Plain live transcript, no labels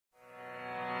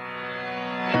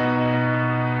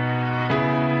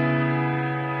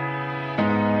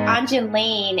On Gin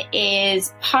Lane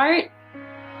is part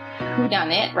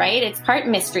whodunit, right? It's part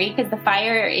mystery because the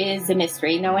fire is a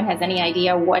mystery. No one has any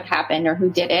idea what happened or who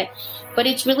did it. But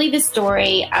it's really the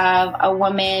story of a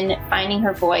woman finding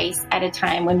her voice at a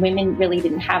time when women really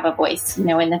didn't have a voice, in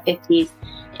the 50s.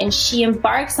 And she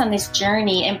embarks on this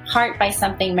journey in part by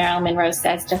something Marilyn Monroe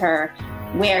says to her,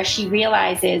 where she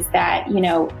realizes that,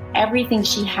 everything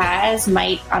she has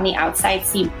might on the outside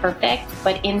seem perfect,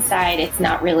 but inside it's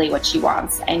not really what she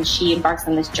wants. And she embarks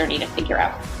on this journey to figure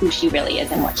out who she really is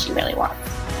and what she really wants.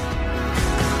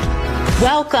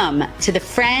 Welcome to the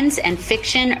Friends and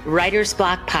Fiction Writer's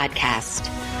Block podcast.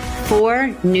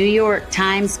 4 New York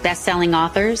Times bestselling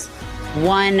authors,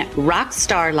 1 rock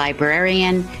star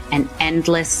librarian, and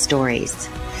endless stories.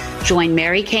 Join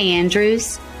Mary Kay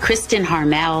Andrews, Kristen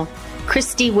Harmel,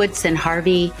 Christy Woodson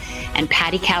Harvey, and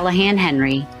Patty Callahan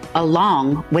Henry,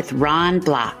 along with Ron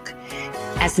Block.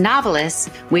 As novelists,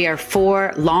 we are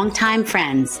 4 longtime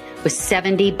friends with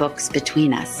 70 books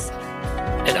between us.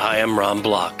 And I am Ron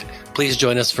Block. Please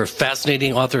join us for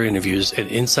fascinating author interviews and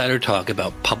insider talk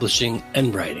about publishing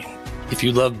and writing. If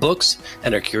you love books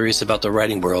and are curious about the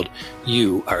writing world,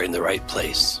 you are in the right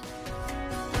place.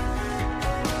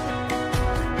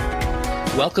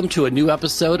 Welcome to a new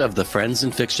episode of the Friends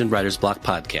and Fiction Writer's Block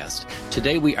podcast.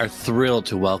 Today we are thrilled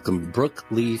to welcome Brooke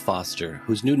Lee Foster,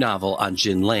 whose new novel, On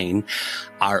Gin Lane,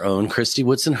 our own Christy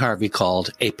Woodson Harvey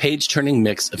called a page-turning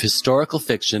mix of historical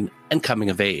fiction and coming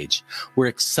of age. We're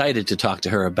excited to talk to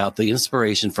her about the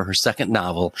inspiration for her second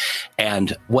novel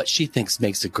and what she thinks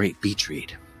makes a great beach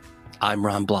read. I'm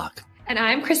Ron Block. And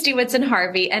I'm Christy Woodson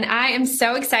Harvey, and I am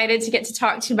so excited to get to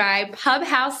talk to my pub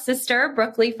house sister,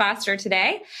 Brooke Lee Foster,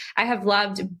 today. I have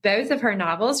loved both of her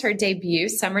novels, her debut,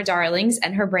 Summer Darlings,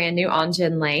 and her brand new On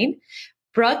Gin Lane.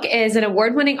 Brooke is an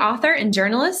award-winning author and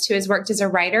journalist who has worked as a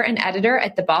writer and editor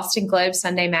at the Boston Globe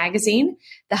Sunday Magazine,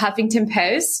 the Huffington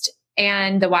Post,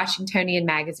 and the Washingtonian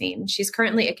Magazine. She's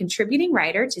currently a contributing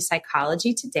writer to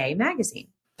Psychology Today magazine.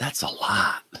 That's a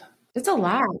lot. That's a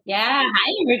lot. Yeah.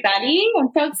 Hi, everybody. I'm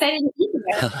so excited to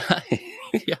be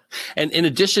here. Yeah. And in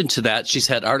addition to that, she's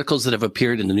had articles that have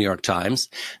appeared in the New York Times,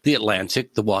 The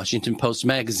Atlantic, the Washington Post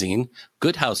Magazine,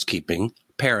 Good Housekeeping,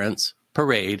 Parents,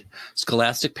 Parade,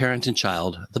 Scholastic Parent and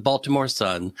Child, the Baltimore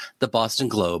Sun, the Boston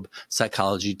Globe,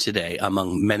 Psychology Today,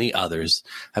 among many others.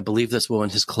 I believe this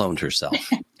woman has cloned herself.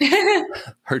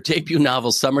 Her debut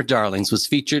novel, Summer Darlings, was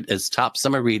featured as top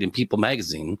summer read in People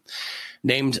magazine,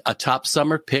 named a top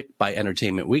summer pick by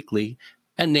Entertainment Weekly,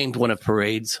 and named one of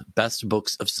Parade's best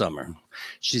books of summer.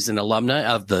 She's an alumna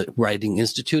of the Writing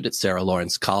Institute at Sarah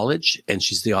Lawrence College, and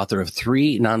she's the author of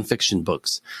 3 nonfiction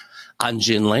books. On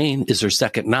Gin Lane is her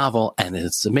second novel, and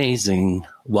it's amazing.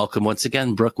 Welcome once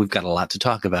again, Brooke. We've got a lot to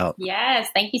talk about. Yes.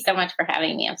 Thank you so much for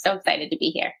having me. I'm so excited to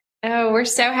be here. Oh, we're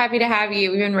so happy to have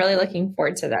you. We've been really looking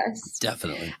forward to this.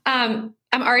 Definitely. I'm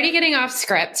already getting off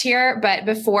script here, but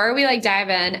before we dive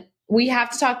in, we have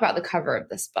to talk about the cover of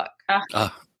this book.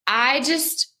 I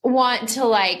just want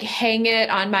to hang it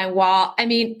on my wall. I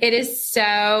mean, it is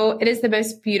the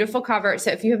most beautiful cover.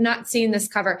 So if you have not seen this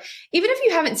cover, even if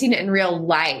you haven't seen it in real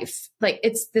life,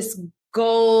 it's this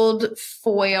gold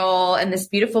foil and this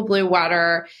beautiful blue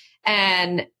water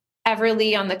and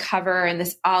Everly on the cover in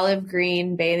this olive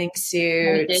green bathing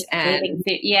suit.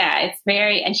 Yeah, it's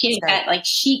very, and she has that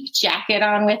chic jacket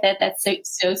on with it. That's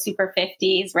so super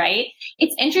 50s, right?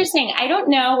 It's interesting. I don't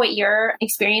know what your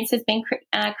experience has been,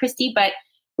 Christy, but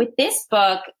with this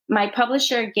book, my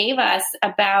publisher gave us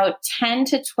about 10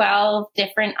 to 12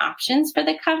 different options for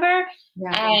the cover.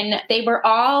 Yeah. And they were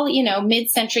all,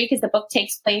 mid-century because the book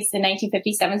takes place in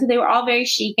 1957. So they were all very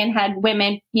chic and had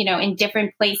women, in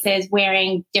different places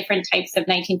wearing different types of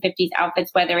 1950s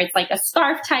outfits, whether it's a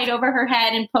scarf tied over her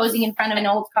head and posing in front of an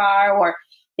old car, or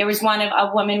there was one of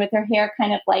a woman with her hair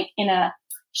kind of in a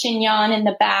chignon in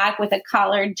the back with a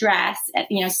collared dress,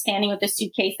 standing with a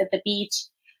suitcase at the beach.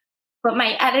 But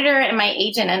my editor and my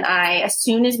agent and I, as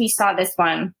soon as we saw this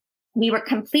one, we were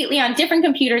completely on different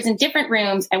computers in different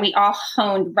rooms, and we all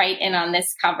honed right in on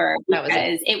this cover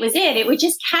because it was it. It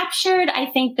just captured, I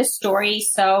think, the story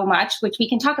so much, which we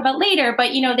can talk about later.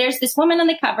 But, there's this woman on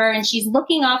the cover and she's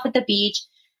looking off at the beach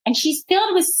and she's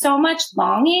filled with so much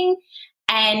longing.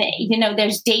 And,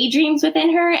 there's daydreams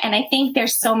within her. And I think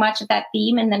there's so much of that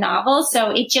theme in the novel.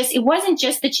 So it wasn't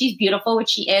just that she's beautiful,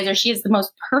 which she is, or she has the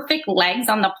most perfect legs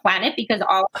on the planet because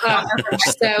all of them are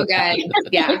so good.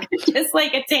 Yeah. Just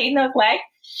attain those legs.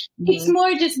 Mm-hmm. It's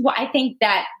more just, I think,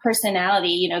 that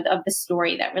personality, of the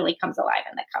story that really comes alive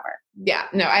in the cover. Yeah.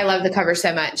 No, I love the cover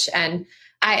so much. And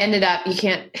I ended up,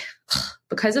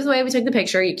 because of the way we took the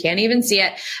picture, you can't even see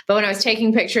it. But when I was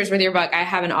taking pictures with your book, I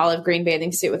have an olive green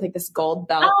bathing suit with like this gold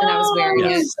belt and I was wearing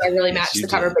it. So I really matched the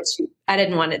cover, but I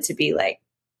didn't want it to be like,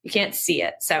 you can't see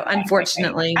it. So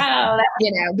unfortunately, but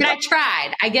I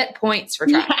tried. I get points for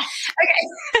trying.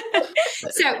 Okay.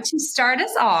 So to start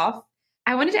us off,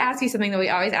 I wanted to ask you something that we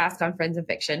always ask on Friends of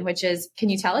Fiction, which is, can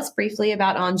you tell us briefly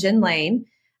about On Gin Lane?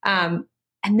 And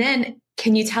then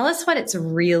can you tell us what it's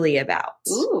really about?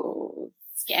 Ooh,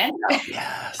 scandal.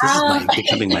 Yes, this is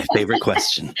becoming my favorite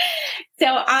question. So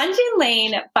On Gin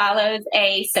Lane follows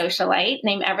a socialite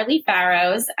named Everly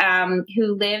Farrows,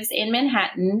 who lives in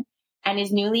Manhattan and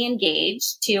is newly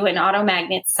engaged to an auto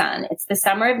magnate's son. It's the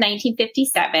summer of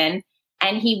 1957,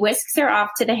 and he whisks her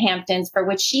off to the Hamptons for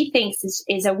what she thinks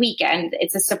is a weekend.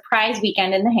 It's a surprise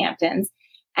weekend in the Hamptons.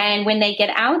 And when they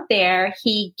get out there,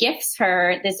 he gifts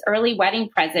her this early wedding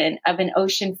present of an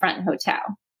oceanfront hotel.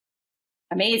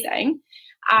 Amazing.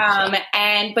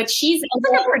 But she's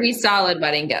a pretty solid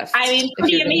wedding gift. I mean,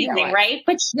 pretty amazing, right?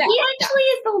 But she actually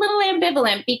is a little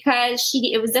ambivalent because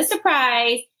it was a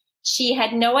surprise. She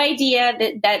had no idea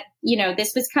that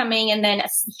this was coming. And then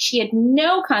she had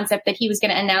no concept that he was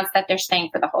going to announce that they're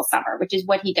staying for the whole summer, which is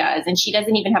what he does. And she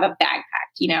doesn't even have a bag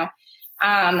packed,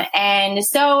 and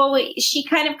so she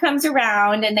kind of comes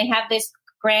around and they have this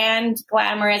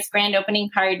glamorous grand opening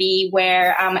party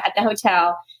where, at the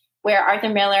hotel where Arthur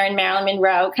Miller and Marilyn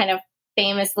Monroe kind of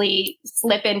famously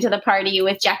slip into the party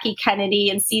with Jackie Kennedy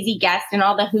and CZ Guest and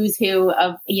all the who's who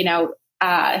of,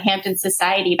 Hampton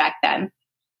society back then.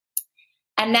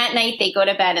 And that night they go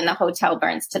to bed and the hotel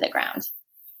burns to the ground.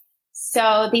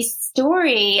 So the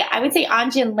story, I would say On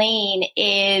Gin Lane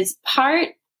is part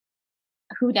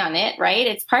whodunit, right?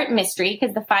 It's part mystery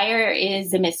because the fire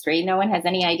is a mystery. No one has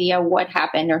any idea what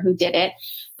happened or who did it.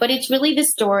 But it's really the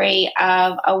story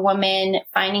of a woman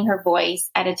finding her voice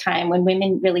at a time when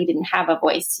women really didn't have a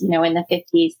voice, in the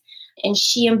 50s. And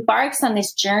she embarks on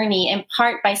this journey in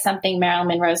part by something Marilyn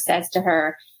Monroe says to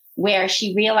her, where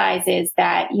she realizes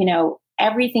that,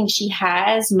 everything she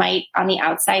has might on the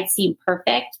outside seem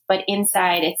perfect, but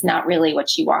inside it's not really what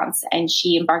she wants. And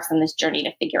she embarks on this journey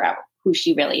to figure out who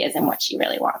she really is and what she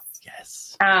really wants.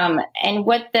 Yes. And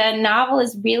what the novel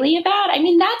is really about,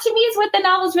 that to me is what the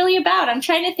novel is really about. I'm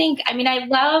trying to think. I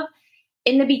love,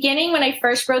 in the beginning, when I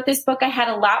first wrote this book, I had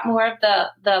a lot more of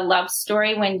the love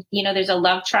story when, there's a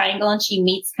love triangle and she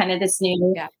meets kind of this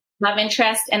new love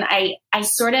interest. And I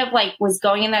sort of was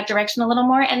going in that direction a little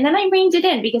more. And then I reined it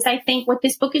in because I think what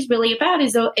this book is really about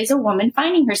is a woman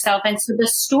finding herself. And so the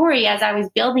story, as I was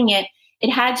building it, it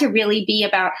had to really be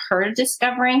about her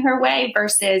discovering her way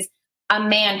versus a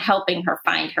man helping her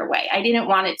find her way. I didn't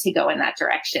want it to go in that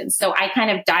direction. So I kind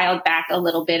of dialed back a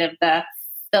little bit of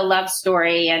the love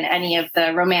story and any of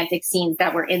the romantic scenes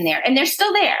that were in there. And they're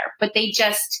still there, but they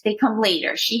come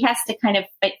later. She has to kind of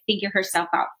figure herself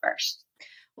out first.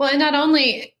 Well, and not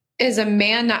only is a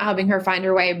man not helping her find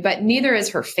her way, but neither is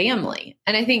her family.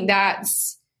 And I think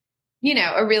that's,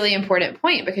 a really important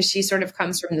point because she sort of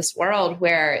comes from this world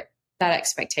where that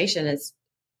expectation is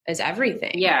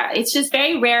everything. Yeah. It's just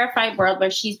very rarefied world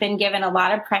where she's been given a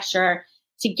lot of pressure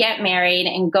to get married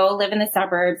and go live in the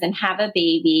suburbs and have a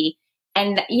baby.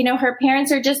 And, her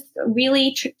parents are just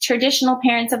really traditional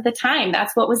parents of the time.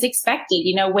 That's what was expected.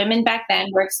 Women back then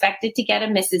were expected to get a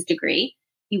Mrs. degree.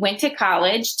 You went to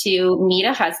college to meet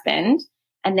a husband,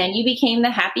 and then you became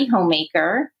the happy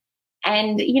homemaker.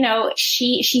 And,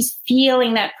 she's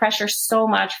feeling that pressure so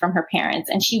much from her parents,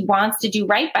 and she wants to do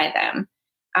right by them.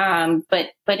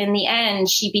 But in the end,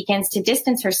 she begins to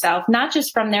distance herself, not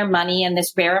just from their money and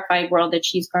this rarefied world that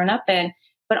she's grown up in,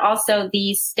 but also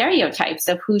these stereotypes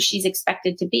of who she's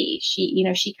expected to be.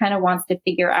 She kind of wants to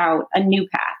figure out a new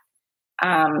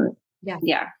path.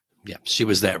 Yeah, she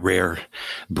was that rare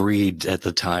breed at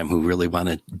the time who really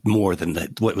wanted more than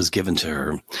what was given to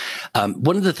her.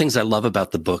 One of the things I love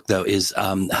about the book, though, is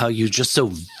how you just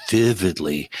so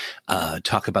vividly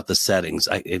talk about the settings.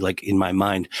 In my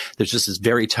mind, there's just this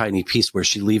very tiny piece where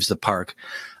she leaves the park,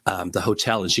 the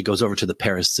hotel, and she goes over to the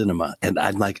Paris cinema. And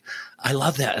I'm like, I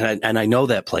love that. And I know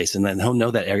that place and I don't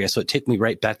know that area. So it took me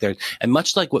right back there. And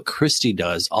much like what Christy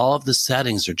does, all of the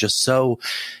settings are just so,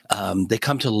 they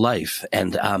come to life.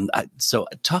 And so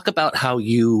talk about how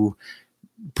you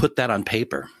put that on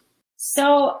paper.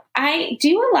 So I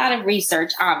do a lot of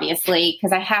research, obviously,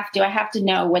 because I have to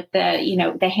know what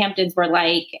the Hamptons were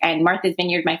like, and Martha's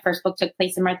Vineyard. My first book took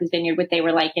place in Martha's Vineyard, what they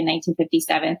were like in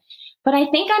 1957. But I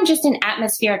think I'm just an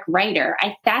atmospheric writer.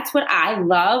 That's what I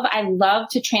love. I love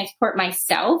to transport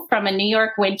myself from a New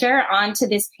York winter onto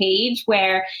this page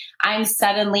where I'm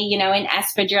suddenly, in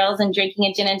espadrilles and drinking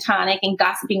a gin and tonic and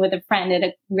gossiping with a friend at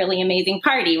a really amazing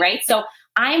party, right? So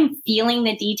I'm feeling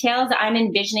the details. I'm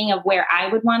envisioning of where I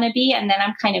would want to be, and then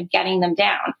I'm kind of getting them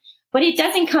down. But it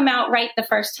doesn't come out right the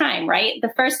first time, right?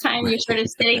 The first time you're sort of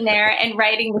sitting there and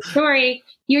writing the story,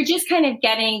 you're just kind of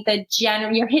getting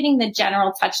you're hitting the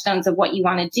general touchstones of what you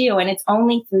want to do. And it's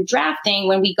only through drafting,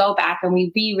 when we go back and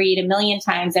we reread a million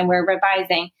times and we're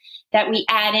revising, that we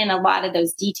add in a lot of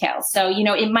those details. So,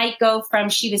 it might go from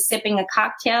she was sipping a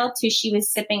cocktail to she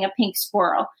was sipping a pink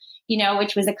squirrel,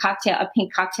 which was a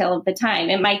pink cocktail of the time.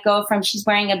 It might go from she's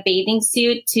wearing a bathing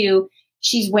suit to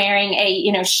she's wearing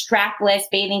a, strapless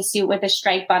bathing suit with a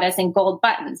striped bodice and gold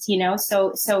buttons,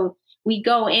 so we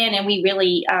go in and we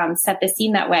really set the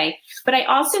scene that way. But I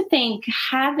also think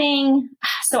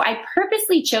I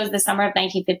purposely chose the summer of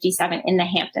 1957 in the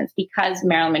Hamptons because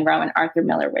Marilyn Monroe and Arthur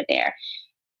Miller were there.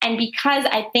 And because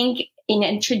I think in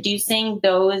introducing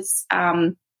those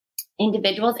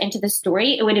individuals into the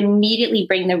story, it would immediately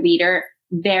bring the reader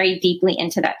very deeply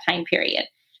into that time period.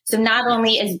 So not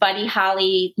only is Buddy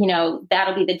Holly,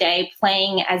 that'll be the day,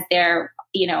 playing as they're,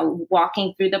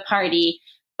 walking through the party,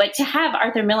 but to have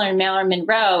Arthur Miller and Marilyn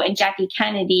Monroe and Jackie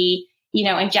Kennedy,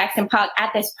 and Jackson Pollock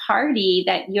at this party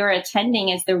that you're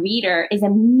attending as the reader is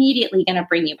immediately going to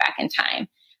bring you back in time.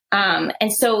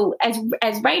 And so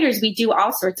as writers, we do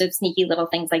all sorts of sneaky little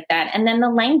things like that. And then the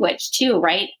language too,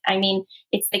 right? I mean,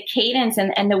 it's the cadence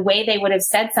and the way they would have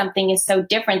said something is so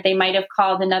different. They might have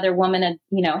called another woman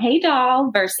hey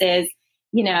doll versus,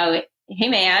 hey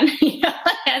man,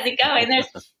 how's it going?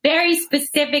 There's very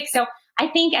specific. So I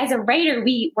think as a writer,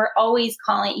 we're always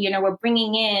calling, we're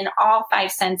bringing in all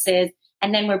five senses,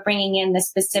 and then we're bringing in the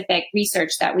specific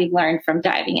research that we've learned from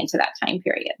diving into that time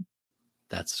period.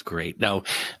 That's great. Now,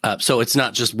 so it's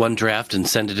not just one draft and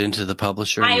send it into the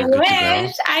publisher. I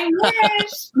wish.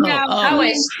 No, I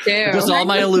wish too. It was all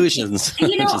my illusions.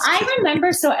 I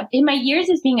remember, so in my years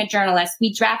as being a journalist,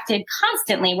 we drafted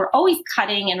constantly. We're always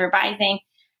cutting and revising.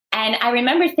 And I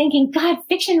remember thinking, God,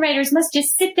 fiction writers must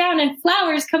just sit down and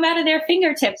flowers come out of their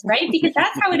fingertips, right? Because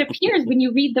that's how it appears when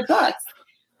you read the books.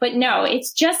 But no,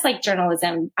 it's just like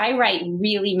journalism. I write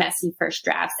really messy first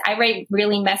drafts. I write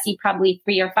really messy, probably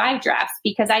 3 or 5 drafts,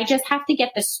 because I just have to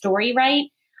get the story right.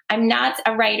 I'm not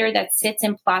a writer that sits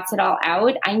and plots it all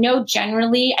out. I know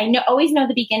always know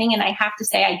the beginning, and I have to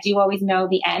say I do always know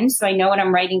the end. So I know what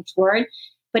I'm writing toward.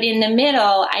 But in the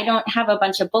middle, I don't have a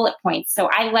bunch of bullet points. So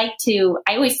I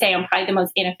always say I'm probably the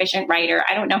most inefficient writer.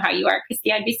 I don't know how you are,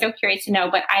 Christy. I'd be so curious to know,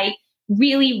 but I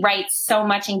really write so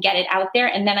much and get it out there.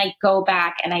 And then I go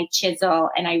back and I chisel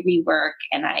and I rework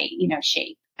and I,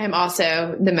 shape. I'm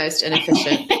also the most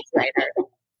inefficient writer.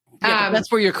 Yeah,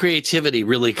 that's where your creativity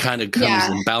really kind of comes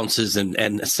and bounces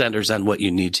and centers on what you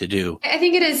need to do. I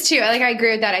think it is too. I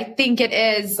agree with that. I think it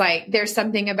is there's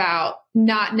something about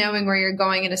not knowing where you're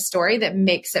going in a story that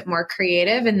makes it more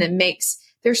creative, and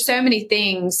there's so many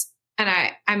things. And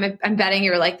I'm betting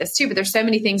you're like this too, but there's so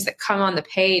many things that come on the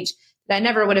page that I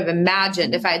never would have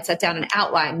imagined if I had sat down and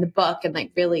outlined the book and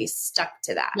really stuck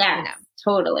to that. Yeah,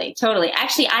 totally.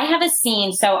 Actually, I have a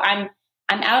scene. So I'm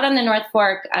out on the North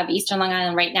Fork of Eastern Long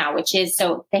Island right now, which is,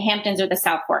 so the Hamptons are the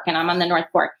South Fork and I'm on the North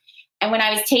Fork. And when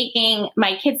I was taking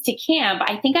my kids to camp,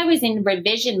 I think I was in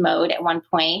revision mode at one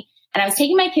point, and I was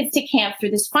taking my kids to camp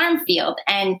through this farm field.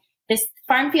 And this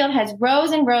farm field has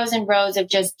rows and rows and rows of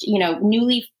just,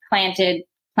 newly planted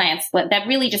plants that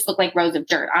really just look like rows of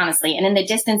dirt, honestly. And in the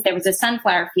distance, there was a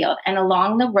sunflower field. And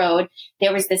along the road,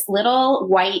 there was this little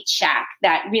white shack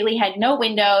that really had no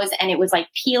windows. And it was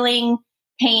peeling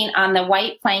paint on the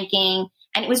white planking.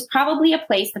 And it was probably a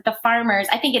place that the farmers,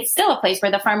 I think it's still a place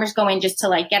where the farmers go in just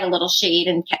to get a little shade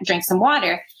and drink some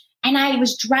water. And I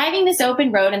was driving this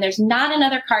open road and there's not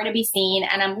another car to be seen.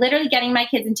 And I'm literally getting my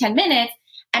kids in 10 minutes.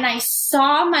 And I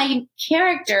saw my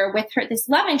character with this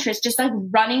love interest just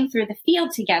running through the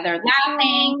field together,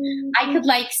 laughing. I could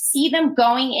see them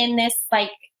going in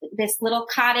this little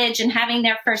cottage and having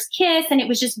their first kiss. And it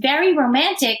was just very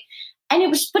romantic. And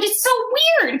but it's so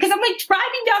weird because I'm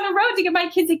driving down the road to get my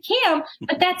kids at camp.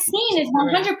 But that scene is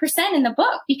 100% in the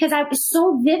book because it was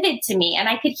so vivid to me. And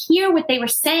I could hear what they were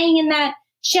saying in that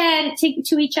shed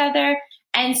to each other.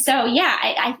 And so,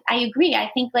 yeah, I agree. I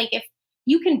think if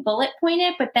you can bullet point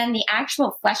it, but then the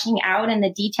actual fleshing out and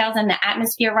the details and the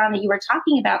atmosphere around that you were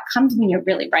talking about comes when you're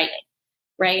really writing,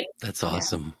 right? That's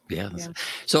awesome. Yeah.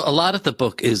 So a lot of the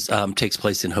book is takes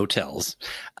place in hotels,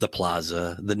 the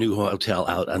Plaza, the new hotel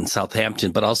out on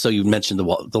Southampton, but also you mentioned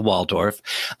the Waldorf.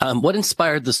 What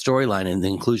inspired the storyline and the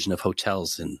inclusion of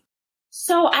hotels in?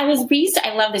 So I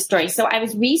love this story. So I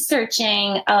was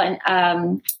researching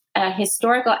a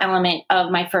historical element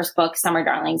of my first book, Summer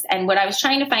Darlings. And what I was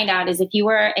trying to find out is if you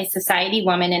were a society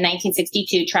woman in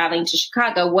 1962 traveling to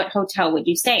Chicago, what hotel would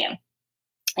you stay in?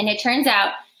 And it turns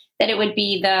out that it would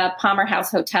be the Palmer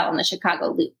House Hotel in the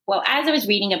Chicago Loop. Well, as I was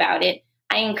reading about it,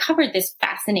 I uncovered this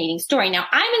fascinating story. Now,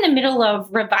 I'm in the middle of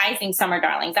revising Summer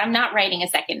Darlings. I'm not writing a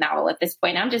second novel at this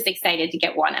point. I'm just excited to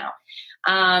get one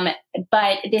out.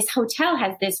 But this hotel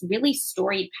has this really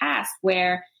storied past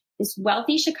where this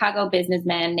wealthy Chicago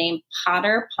businessman named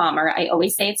Potter Palmer, I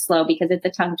always say it slow because it's a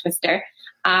tongue twister,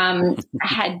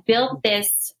 had built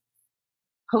this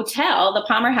hotel, the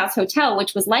Palmer House Hotel,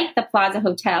 which was like the Plaza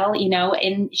Hotel,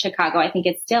 in Chicago. I think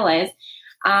it still is.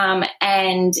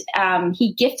 And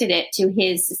he gifted it to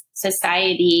his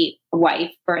society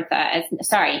wife,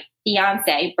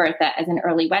 fiance, Bertha, as an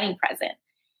early wedding present.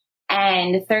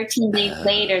 And 13 days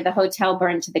later, the hotel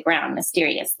burned to the ground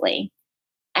mysteriously.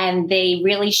 And they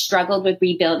really struggled with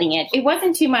rebuilding it. It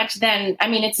wasn't too much then. I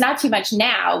mean, it's not too much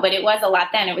now, but it was a lot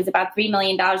then. It was about $3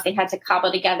 million they had to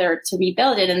cobble together to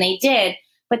rebuild it, and they did.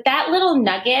 But that little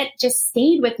nugget just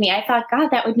stayed with me. I thought, God,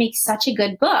 that would make such a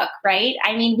good book, right?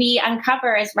 I mean, we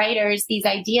uncover as writers these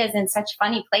ideas in such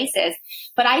funny places.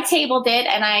 But I tabled it,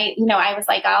 and I was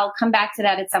like, I'll come back to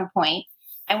that at some point.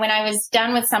 And when I was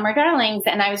done with Summer Darlings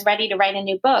and I was ready to write a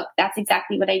new book, that's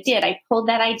exactly what I did. I pulled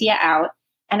that idea out,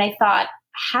 and I thought,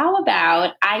 how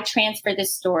about I transfer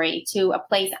this story to a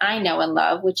place I know and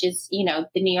love, which is, the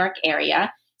New York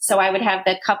area. So I would have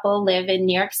the couple live in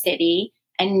New York City,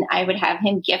 and I would have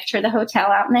him gift her the hotel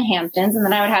out in the Hamptons, and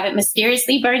then I would have it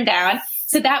mysteriously burned down.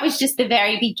 So that was just the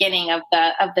very beginning of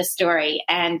the story.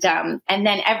 And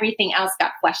then everything else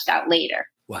got fleshed out later.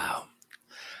 Wow.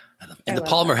 And the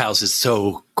Palmer House is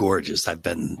so gorgeous. I've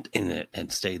been in it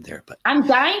and stayed there, but I'm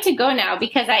dying to go now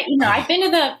because I've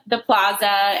been to the Plaza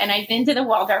and I've been to the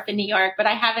Waldorf in New York, but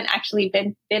I haven't actually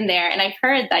been there. And I've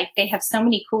heard like they have so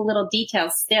many cool little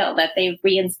details still that they've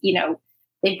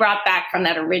they brought back from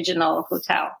that original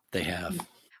hotel. They have.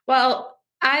 Well,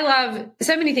 I love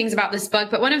so many things about this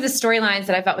book, but one of the storylines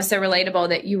that I felt was so relatable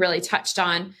that you really touched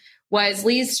on was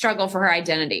Lee's struggle for her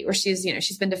identity, where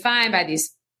she's been defined by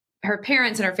her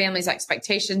parents and her family's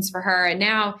expectations for her. And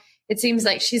now it seems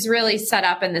like she's really set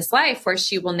up in this life where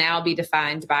she will now be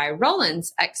defined by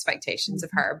Roland's expectations of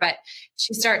her. But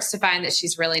she starts to find that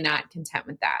she's really not content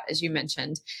with that, as you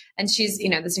mentioned. And she's,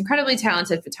 this incredibly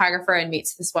talented photographer and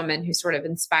meets this woman who sort of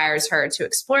inspires her to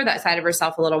explore that side of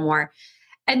herself a little more.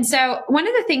 And so one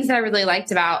of the things that I really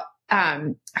liked about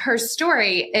her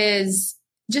story is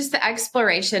just the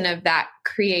exploration of that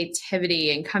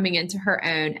creativity and coming into her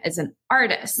own as an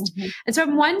artist. Mm-hmm. And so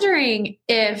I'm wondering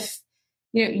if,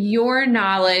 your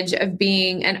knowledge of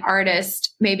being an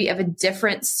artist, maybe of a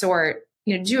different sort,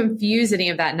 did you infuse any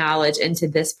of that knowledge into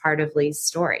this part of Lee's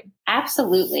story?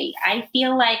 Absolutely. I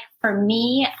feel like for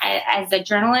me, as a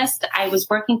journalist, I was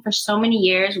working for so many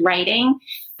years writing,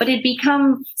 but it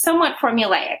become somewhat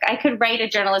formulaic. I could write a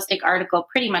journalistic article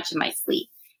pretty much in my sleep.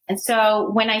 And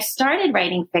so when I started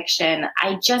writing fiction,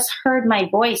 I just heard my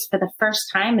voice for the first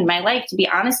time in my life, to be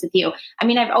honest with you. I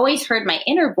mean, I've always heard my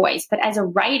inner voice, but as a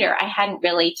writer, I hadn't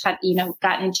really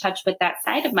gotten in touch with that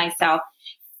side of myself.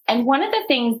 And one of the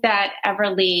things that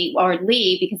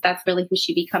Lee, because that's really who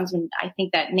she becomes, and I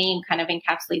think that name kind of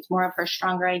encapsulates more of her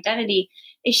stronger identity,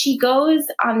 is she goes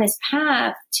on this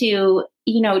path to,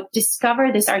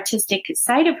 discover this artistic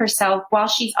side of herself while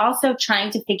she's also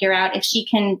trying to figure out if she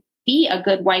can be a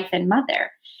good wife and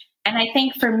mother. And I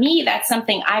think for me, that's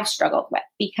something I've struggled with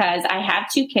because I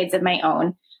have 2 kids of my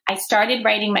own. I started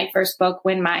writing my first book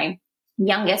when my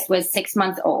youngest was 6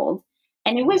 months old.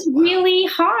 And it was really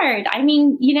hard. I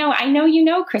mean, I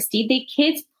know, Christy, the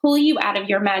kids pull you out of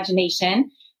your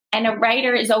imagination, and a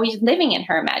writer is always living in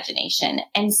her imagination.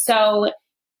 And so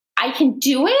I can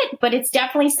do it, but it's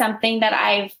definitely something that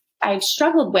I've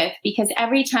struggled with because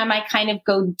every time I kind of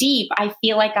go deep, I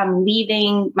feel like I'm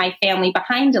leaving my family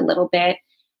behind a little bit.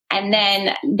 And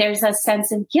then there's a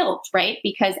sense of guilt, right?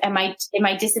 Because am I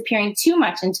disappearing too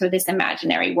much into this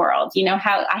imaginary world?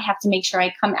 How I have to make sure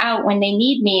I come out when they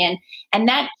need me. And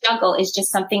that juggle is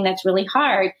just something that's really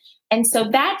hard. And so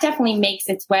that definitely makes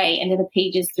its way into the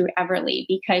pages through Everly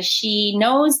because she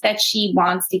knows that she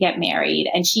wants to get married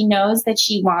and she knows that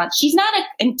she's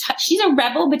a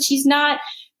rebel, but she's not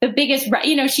the biggest,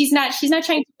 she's not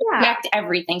trying to project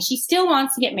everything. She still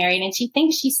wants to get married and she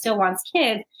thinks she still wants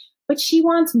kids. but she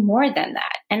wants more than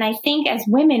that. And I think as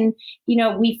women,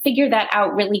 we figure that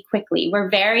out really quickly. We're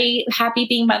very happy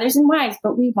being mothers and wives,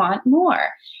 but we want more.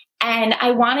 And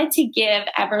I wanted to give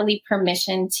Everly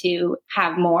permission to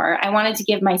have more. I wanted to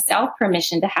give myself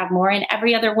permission to have more, and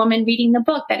every other woman reading the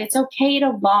book, that it's okay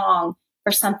to long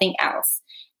for something else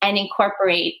and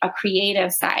incorporate a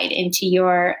creative side into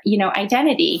your,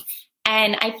 identity.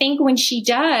 And I think when she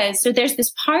does, so there's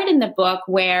this part in the book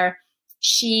where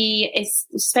she is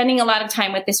spending a lot of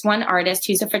time with this one artist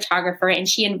who's a photographer, and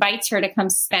she invites her to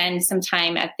come spend some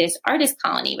time at this artist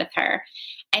colony with her.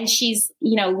 And she's,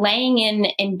 laying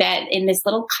in bed in this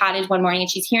little cottage one morning, and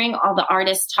she's hearing all the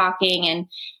artists talking.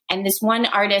 And this one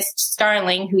artist,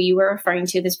 Starling, who you were referring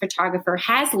to, this photographer,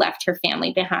 has left her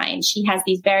family behind. She has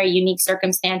these very unique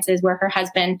circumstances where her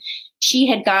husband, she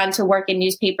had gone to work in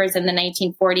newspapers in the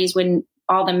 1940s when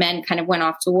all the men kind of went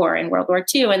off to war in World War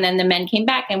II. And then the men came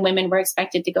back and women were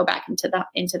expected to go back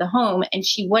into the home, and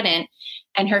she wouldn't.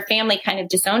 And her family kind of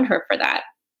disowned her for that.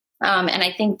 And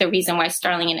I think the reason why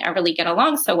Starling and Everly get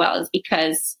along so well is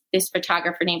because this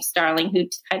photographer named Starling, who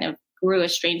kind of grew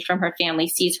estranged from her family,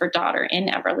 sees her daughter in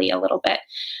Everly a little bit.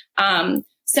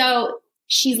 So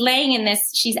she's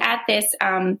she's at this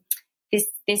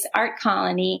art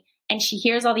colony, and she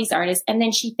hears all these artists, and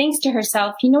then she thinks to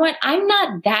herself, you know what, I'm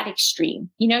not that extreme.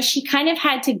 She kind of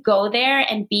had to go there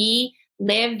and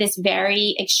live this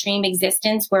very extreme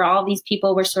existence where all these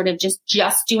people were sort of just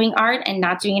doing art and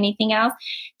not doing anything else,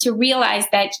 to realize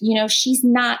that, she's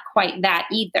not quite that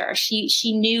either.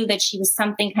 She knew that she was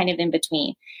something kind of in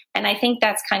between. And I think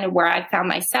that's kind of where I found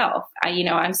myself.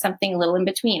 I'm something a little in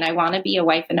between. I want to be a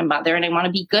wife and a mother, and I want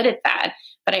to be good at that,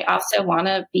 but I also want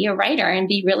to be a writer and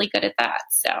be really good at that.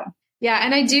 So, yeah.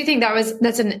 And I do think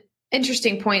that's an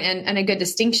interesting point and a good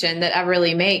distinction that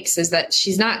Everly makes, is that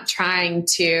she's not trying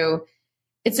to,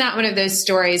 it's not one of those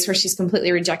stories where she's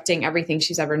completely rejecting everything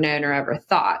she's ever known or ever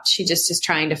thought. She just is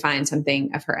trying to find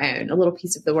something of her own, a little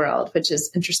piece of the world, which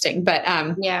is interesting. But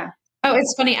yeah. Oh,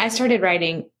 it's funny. I started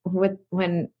writing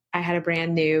when I had a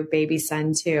brand new baby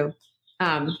son too.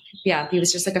 He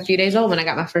was just like a few days old when I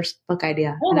got my first book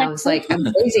idea. And I was like,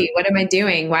 I'm crazy. What am I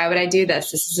doing? Why would I do this?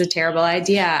 This is a terrible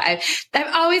idea.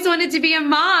 I've always wanted to be a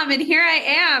mom, and here I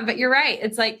am. But you're right.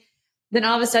 It's like, then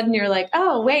all of a sudden you're like,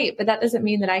 oh, wait, but that doesn't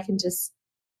mean that I can just,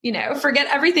 forget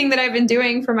everything that I've been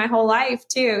doing for my whole life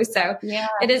too. So yeah,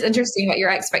 it is interesting what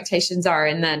your expectations are,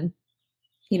 and then,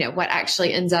 what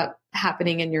actually ends up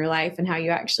happening in your life and how you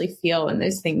actually feel when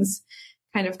those things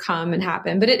kind of come and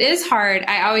happen. But it is hard.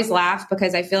 I always laugh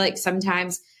because I feel like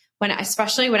sometimes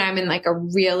especially when I'm in like a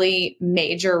really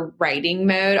major writing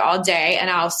mode all day, and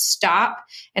I'll stop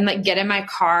and like get in my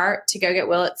car to go get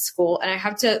Will at school, and I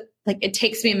have to, like, it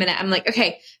takes me a minute. I'm like,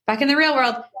 okay, back in the real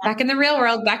world, back in the real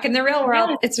world, back in the real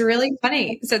world. It's really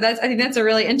funny. So I think that's a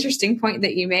really interesting point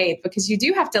that you made, because you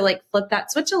do have to like flip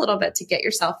that switch a little bit to get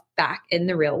yourself back in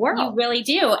the real world. You really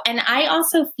do. And I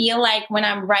also feel like when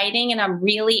I'm writing and I'm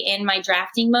really in my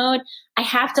drafting mode, I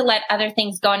have to let other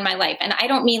things go in my life. And I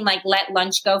don't mean like let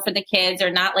lunch go for the kids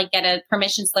or not like get a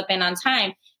permission slip in on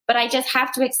time. But I just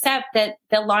have to accept that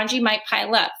the laundry might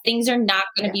pile up. Things are not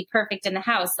going to be perfect in the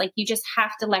house. Like, you just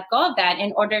have to let go of that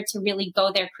in order to really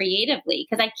go there creatively.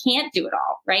 Because I can't do it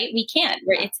all, right? We can't.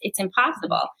 It's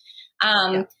impossible.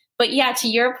 But yeah, to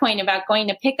your point about going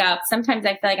to pick up, sometimes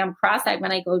I feel like I'm cross-eyed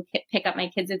when I go pick up my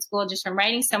kids at school just from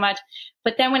writing so much.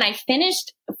 But then when I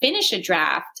finish a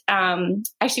draft,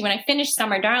 actually when I finished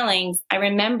Summer Darlings, I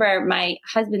remember my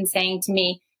husband saying to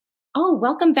me, "Oh,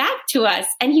 welcome back to us."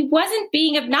 And he wasn't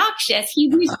being obnoxious. He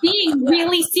was being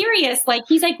really serious. Like,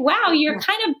 he's like, "Wow, you're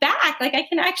kind of back. Like, I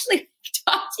can actually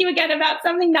talk to you again about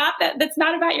something that's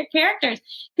not about your characters."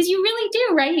 Because you really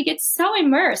do, right? You get so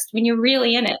immersed when you're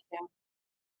really in it. Yeah.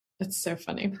 That's so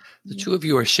funny. The two of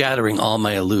you are shattering all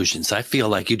my illusions. I feel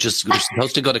like you're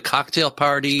supposed to go to cocktail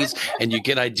parties and you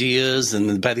get ideas, and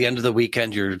then by the end of the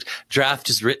weekend, your draft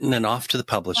is written and off to the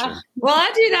publisher. Well,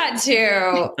 I do that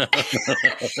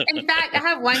too. In fact, I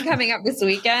have one coming up this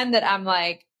weekend that I'm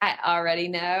like, I already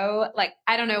know. Like,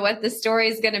 I don't know what the story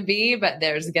is going to be, but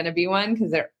there's going to be one,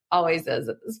 because there always is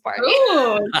at this party.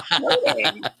 Ooh,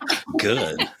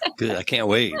 Good. I can't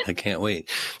wait.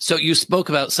 So you spoke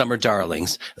about Summer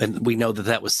Darlings, and we know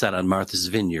that was set on Martha's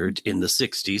Vineyard in the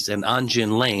 60s, and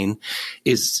Anjin Lane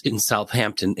is in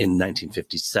Southampton in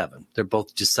 1957. They're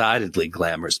both decidedly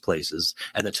glamorous places,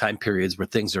 and the time periods where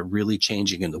things are really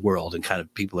changing in the world and kind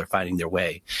of people are finding their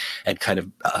way and kind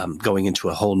of going into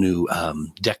a whole new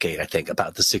decade. I think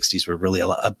about the 60s were really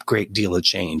a great deal of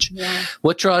change. Yeah.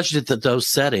 What draws you to those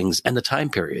settings and the time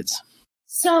periods?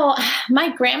 So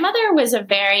my grandmother was a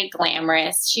very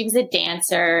glamorous. She was a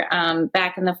dancer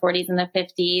back in the 40s and the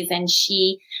 50s. And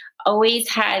she always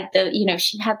had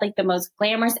she had like the most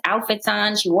glamorous outfits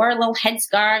on. She wore little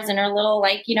headscarves and her little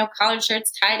collared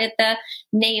shirts tied at the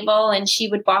navel. And she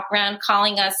would walk around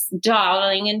calling us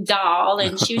darling and doll.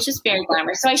 And she was just very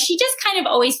glamorous. So she just kind of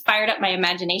always fired up my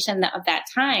imagination of that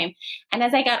time. And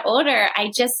as I got older,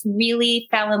 I just really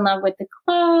fell in love with the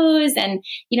clothes. And,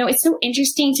 it's so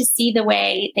interesting to see the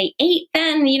way they ate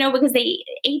then, because they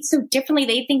ate so differently.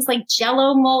 They ate things like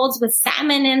Jell-O molds with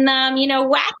salmon in them,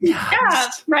 wacky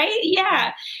stuff, right?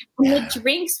 Yeah. And the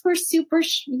drinks were super,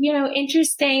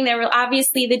 interesting. There were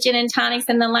obviously the gin and tonics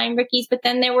and the lime rickeys, but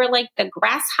then there were like the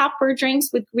grasshopper drinks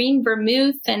with green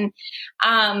vermouth. And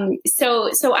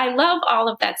so I love all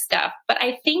of that stuff. But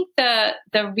I think the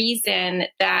reason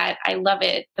that I love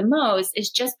it the most is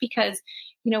just because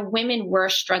women were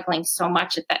struggling so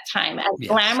much at that time. As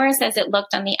glamorous as it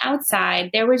looked on the outside,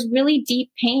 there was really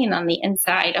deep pain on the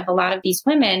inside of a lot of these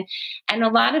women. And a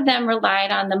lot of them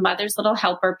relied on the mother's little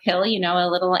helper pill, a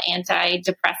little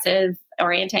antidepressive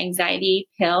or anti-anxiety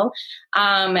pill.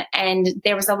 And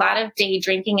there was a lot of day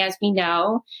drinking, as we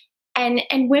know. And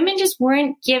women just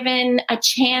weren't given a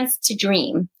chance to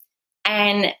dream.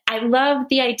 And I love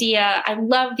the idea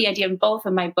in both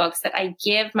of my books that I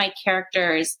give my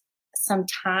characters some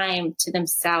time to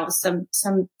themselves,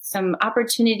 some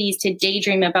opportunities to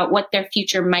daydream about what their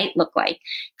future might look like.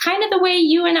 Kind of the way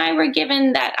you and I were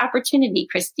given that opportunity,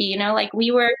 Christy, like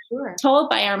we were told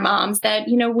by our moms that,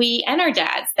 we and our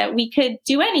dads that we could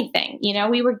do anything,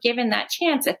 we were given that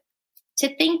chance.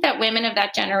 To think that women of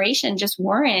that generation just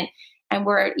weren't and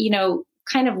were,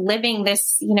 kind of living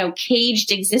this,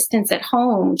 caged existence at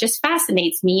home just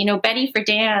fascinates me. Betty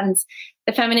Friedan's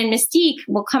The Feminine Mystique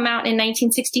will come out in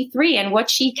 1963. And what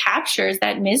she captures,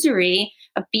 that misery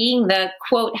of being the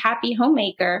quote, happy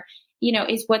homemaker,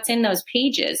 is what's in those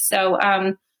pages. So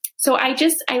I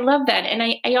love that. And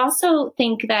I also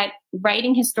think that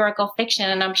writing historical fiction,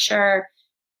 and I'm sure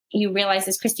you realize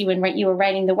this, Christy, when you were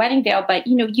writing The Wedding Veil, but,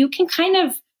 you can kind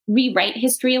of rewrite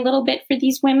history a little bit for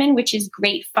these women, which is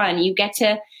great fun. You get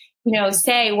to,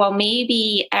 say, well,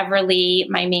 maybe Everly,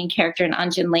 my main character in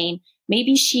Anjin Lane,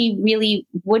 maybe she really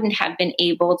wouldn't have been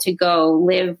able to go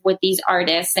live with these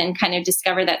artists and kind of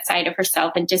discover that side of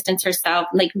herself and distance herself.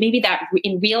 Like maybe that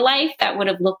in real life, that would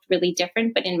have looked really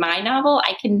different. But in my novel,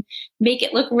 I can make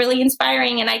it look really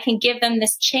inspiring and I can give them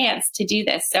this chance to do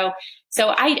this. So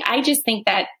I just think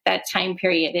that time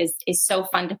period is so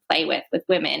fun to play with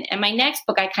women. And my next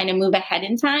book, I kind of move ahead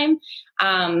in time.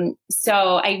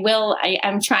 So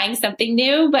I'm trying something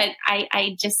new, but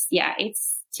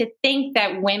it's to think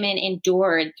that women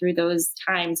endured through those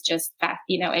times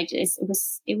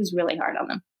it was really hard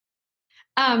on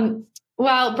them.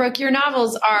 Well, Brooke, your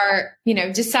novels are,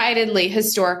 decidedly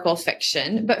historical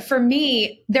fiction, but for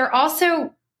me, they're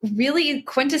also really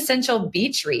quintessential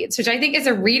beach reads, which I think as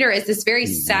a reader is this very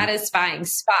satisfying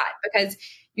spot because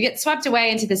you get swept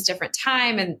away into this different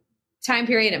time and time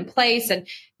period and place, and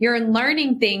you're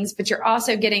learning things, but you're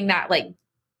also getting that like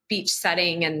beach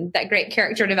setting and that great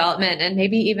character development and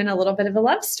maybe even a little bit of a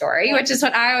love story, which is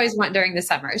what I always want during the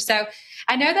summer. So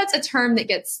I know that's a term that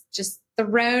gets just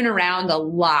thrown around a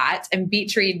lot, and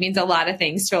beach read means a lot of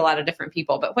things to a lot of different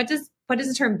people. But what does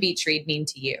the term beach read mean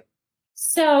to you?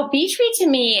 So beach read to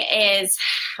me is,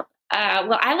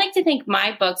 I like to think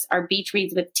my books are beach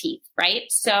reads with teeth, right?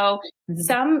 So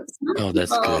some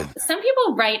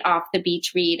people write off the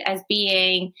beach read as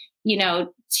being,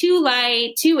 too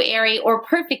light, too airy, or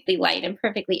perfectly light and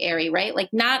perfectly airy, right? Like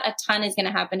not a ton is going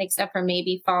to happen except for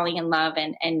maybe falling in love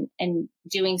and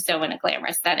doing so in a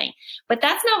glamorous setting. But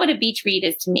that's not what a beach read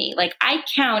is to me. Like I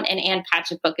count an Ann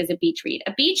Patchett book as a beach read.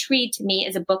 A beach read to me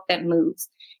is a book that moves.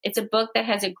 It's a book that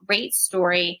has a great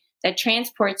story that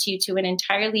transports you to an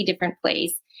entirely different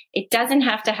place. It doesn't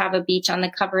have to have a beach on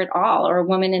the cover at all or a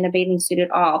woman in a bathing suit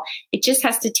at all. It just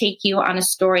has to take you on a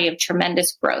story of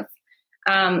tremendous growth.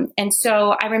 And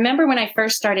so I remember when I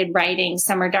first started writing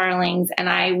Summer Darlings and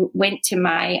I went to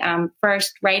my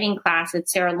first writing class at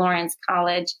Sarah Lawrence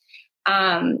College,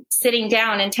 sitting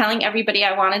down and telling everybody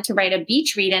I wanted to write a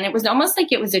beach read. And it was almost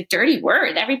like it was a dirty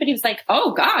word. Everybody was like,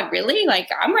 oh God, really? Like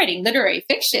I'm writing literary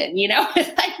fiction,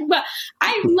 It's like, well,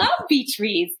 I love beach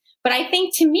reads. But I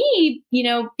think to me,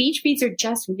 beach reads are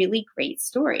just really great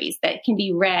stories that can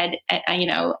be read at,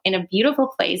 in a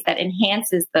beautiful place that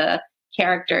enhances the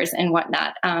characters and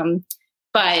whatnot.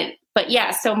 But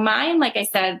yeah, so mine, like I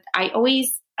said,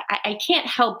 I can't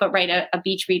help but write a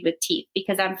beach read with teeth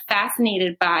because I'm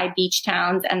fascinated by beach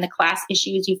towns and the class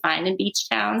issues you find in beach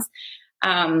towns.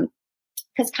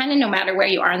 because kind of no matter where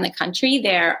you are in the country,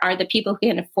 there are the people who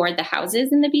can afford the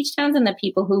houses in the beach towns and the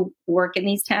people who work in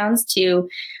these towns to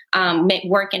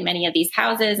work in many of these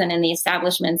houses and in the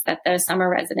establishments that the summer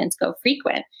residents go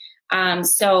frequent.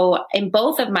 So in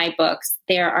both of my books,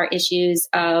 there are issues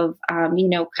of,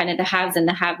 kind of the haves and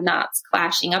the have-nots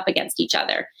clashing up against each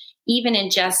other. Even in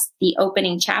just the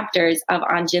opening chapters of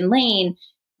On Gin Lane,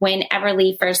 when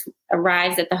Everly first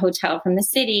arrives at the hotel from the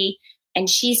city, and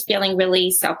she's feeling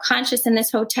really self-conscious in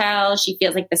this hotel. She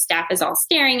feels like the staff is all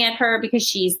staring at her because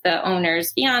she's the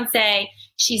owner's fiance.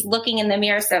 She's looking in the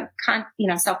mirror,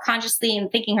 self-consciously and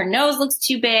thinking her nose looks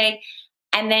too big.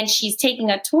 And then she's taking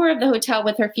a tour of the hotel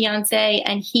with her fiance,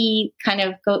 and he kind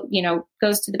of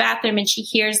goes to the bathroom, and she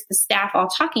hears the staff all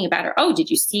talking about her. Oh, did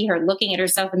you see her looking at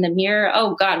herself in the mirror?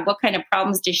 Oh God, what kind of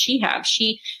problems does she have?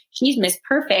 She's Miss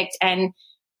Perfect. And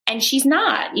she's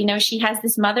not, she has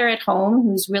this mother at home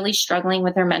who's really struggling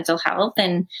with her mental health.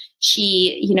 And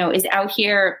she, is out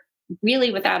here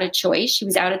really without a choice. She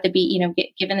was out at the beach,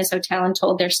 given this hotel and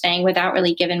told they're staying without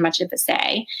really given much of a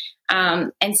say.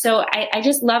 And so I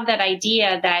just love that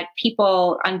idea that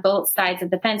people on both sides of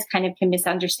the fence kind of can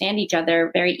misunderstand each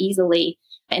other very easily.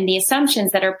 And the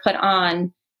assumptions that are put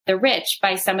on the rich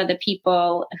by some of the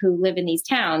people who live in these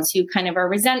towns who kind of are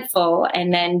resentful.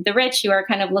 And then the rich who are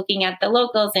kind of looking at the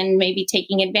locals and maybe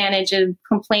taking advantage of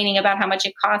complaining about how much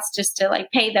it costs just to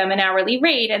pay them an hourly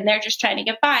rate. And they're just trying to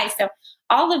get by. So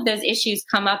all of those issues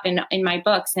come up in my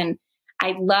books, and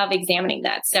I love examining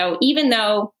that. So even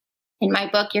though in my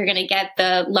book, you're going to get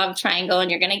the love triangle and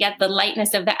you're going to get the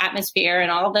lightness of the atmosphere and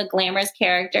all the glamorous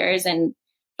characters and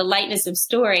the lightness of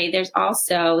story, there's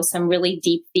also some really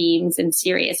deep themes and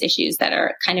serious issues that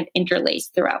are kind of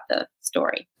interlaced throughout the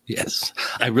story. Yes.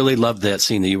 I really love that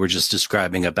scene that you were just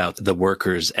describing about the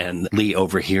workers and Lee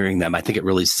overhearing them. I think it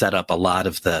really set up a lot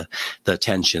of the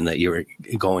tension that you were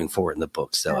going for in the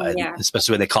book. So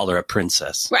especially when they call her a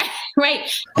princess.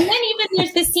 Right. And then even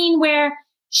there's the scene where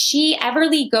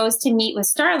Everly goes to meet with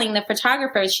Starling, the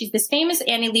photographer. She's this famous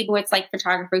Annie Leibovitz-like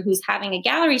photographer who's having a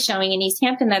gallery showing in East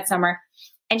Hampton that summer.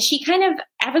 And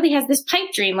Everly has this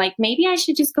pipe dream, maybe I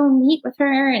should just go meet with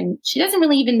her. And she doesn't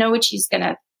really even know what she's going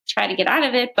to try to get out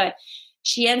of it, but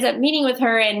she ends up meeting with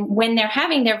her. And when they're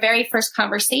having their very first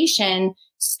conversation,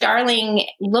 Starling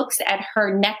looks at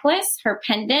her necklace, her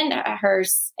pendant, I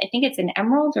think it's an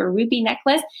emerald or ruby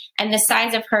necklace, and the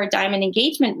size of her diamond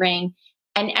engagement ring.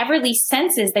 And Everly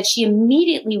senses that she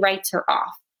immediately writes her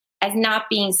off as not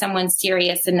being someone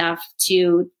serious enough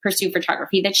to pursue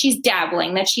photography, that she's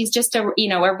dabbling, that she's just a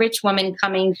rich woman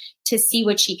coming to see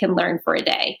what she can learn for a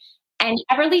day. And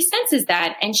Everly senses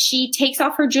that, and she takes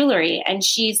off her jewelry and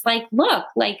she's like, look,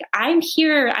 I'm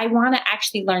here. I want to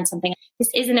actually learn something. This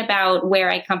isn't about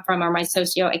where I come from or my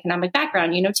socioeconomic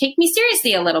background, take me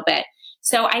seriously a little bit.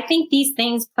 So I think these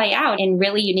things play out in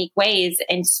really unique ways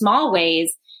and small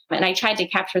ways. And I tried to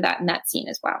capture that in that scene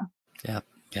as well. Yeah.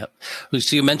 Yep.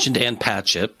 So you mentioned Ann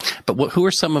Patchett, but who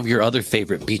are some of your other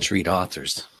favorite beach read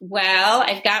authors? Well,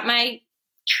 I've got my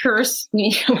curse.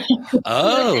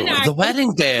 Oh, The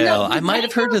Wedding Veil. No, I might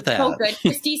have heard of that. So good.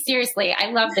 Christy, seriously,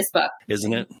 I love this book.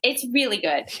 Isn't it? It's really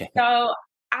good. So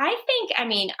I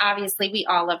think, obviously we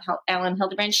all love Ellen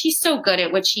Hildebrand. She's so good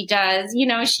at what she does.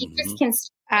 She just can.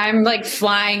 I'm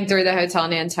flying through the hotel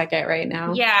in Nantucket right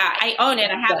now. Yeah, I own it.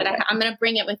 I have it. I'm going to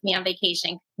bring it with me on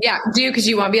vacation. Yeah, do, because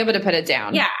you won't be able to put it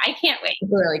down. Yeah, I can't wait.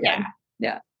 It's really good.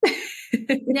 Yeah.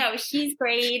 No, she's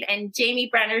great. And Jamie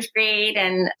Brenner's great.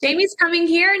 And Jamie's coming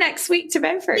here next week to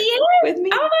Bedford with me.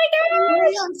 Oh my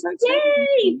gosh. I'm so excited.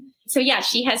 Yay. So yeah,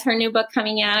 she has her new book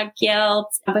coming out,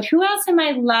 Guilt. But who else am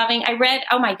I loving? I read,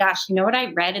 oh my gosh, you know what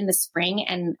I read in the spring?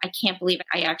 And I can't believe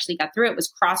I actually got through it. It was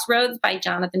Crossroads by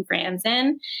Jonathan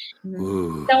Franzen.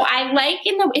 Ooh. So I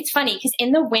it's funny because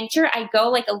in the winter, I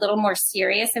go a little more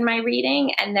serious in my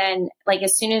reading. And then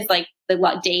as soon as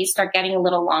the days start getting a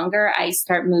little longer, I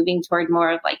start moving toward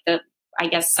more of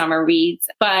summer reads.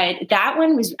 But that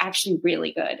one was actually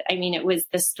really good. It was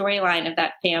the storyline of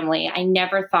that family. I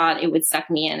never thought it would suck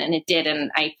me in, and it did.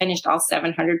 And I finished all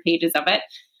 700 pages of it.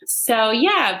 So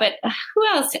yeah, but who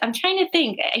else? I'm trying to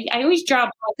think. I always draw.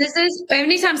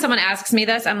 Anytime someone asks me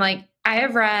this, I'm like, I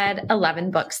have read 11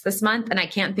 books this month and I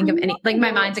can't think of any,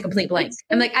 my mind's a complete blank.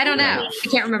 I'm I don't know. I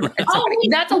can't remember.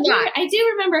 That's a lot. I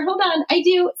do remember. Hold on. I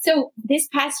do. So this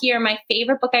past year, my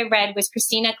favorite book I read was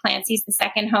Christina Clancy's The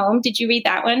Second Home. Did you read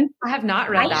that one? I have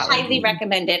not read that one. I highly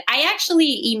recommend it. I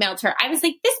actually emailed her. I was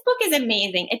like, this book is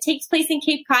amazing. It takes place in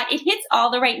Cape Cod. It hits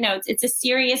all the right notes. It's a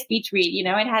serious beach read.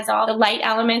 It has all the light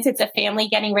elements. It's a family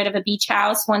getting rid of a beach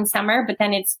house one summer, but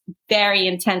then it's very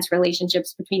intense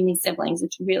relationships between these siblings.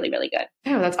 It's really, really good.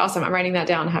 Oh, that's awesome. I'm writing that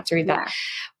down. I have to read that. Yeah.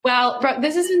 Well, Brooke,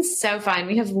 this has been so fun.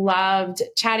 We have loved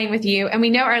chatting with you, and we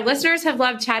know our listeners have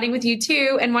loved chatting with you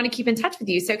too and want to keep in touch with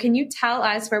you. So can you tell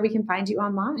us where we can find you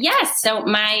online? Yes. So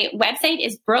my website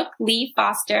is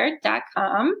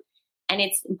brookeleefoster.com, and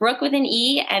it's Brooke with an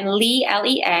E and Lee,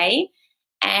 Lea.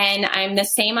 And I'm the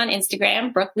same on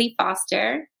Instagram, Brooke Lee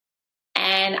Foster.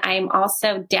 And I'm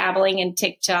also dabbling in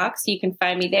TikTok, so you can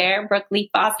find me there, Brooke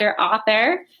Lee Foster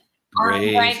author.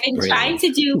 Where I've been trying to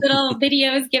do little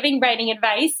videos giving writing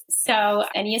advice. So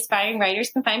any aspiring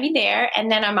writers can find me there.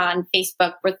 And then I'm on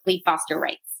Facebook, Brooke Lee Foster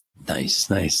Writes. Nice,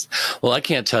 nice. Well, I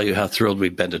can't tell you how thrilled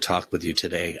we've been to talk with you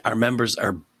today. Our members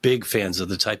are big fans of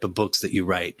the type of books that you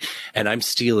write. And I'm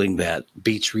stealing that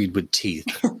beach read with teeth.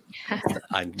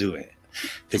 I'm doing it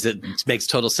because it makes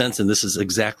total sense. And this is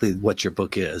exactly what your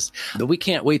book is. But we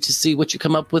can't wait to see what you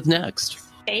come up with next.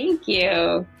 Thank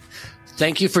you.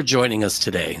 Thank you for joining us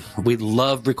today. We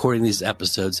love recording these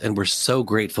episodes, and we're so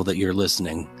grateful that you're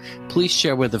listening. Please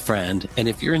share with a friend, and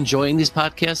if you're enjoying these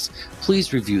podcasts,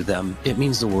 please review them. It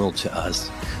means the world to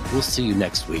us. We'll see you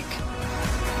next week.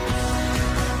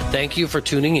 Thank you for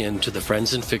tuning in to the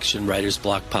Friends in Fiction Writer's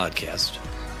Block podcast.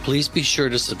 Please be sure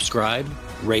to subscribe,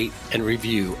 rate, and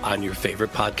review on your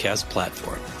favorite podcast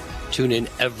platform. Tune in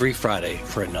every Friday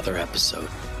for another episode.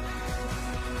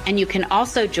 And you can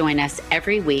also join us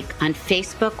every week on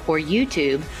Facebook or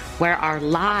YouTube, where our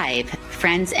live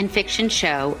Friends and Fiction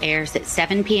show airs at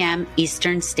 7 p.m.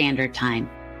 Eastern Standard Time.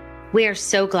 We are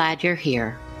so glad you're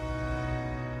here.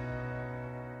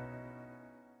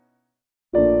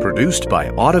 Produced by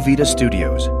Audavita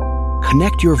Studios.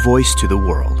 Connect your voice to the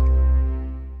world.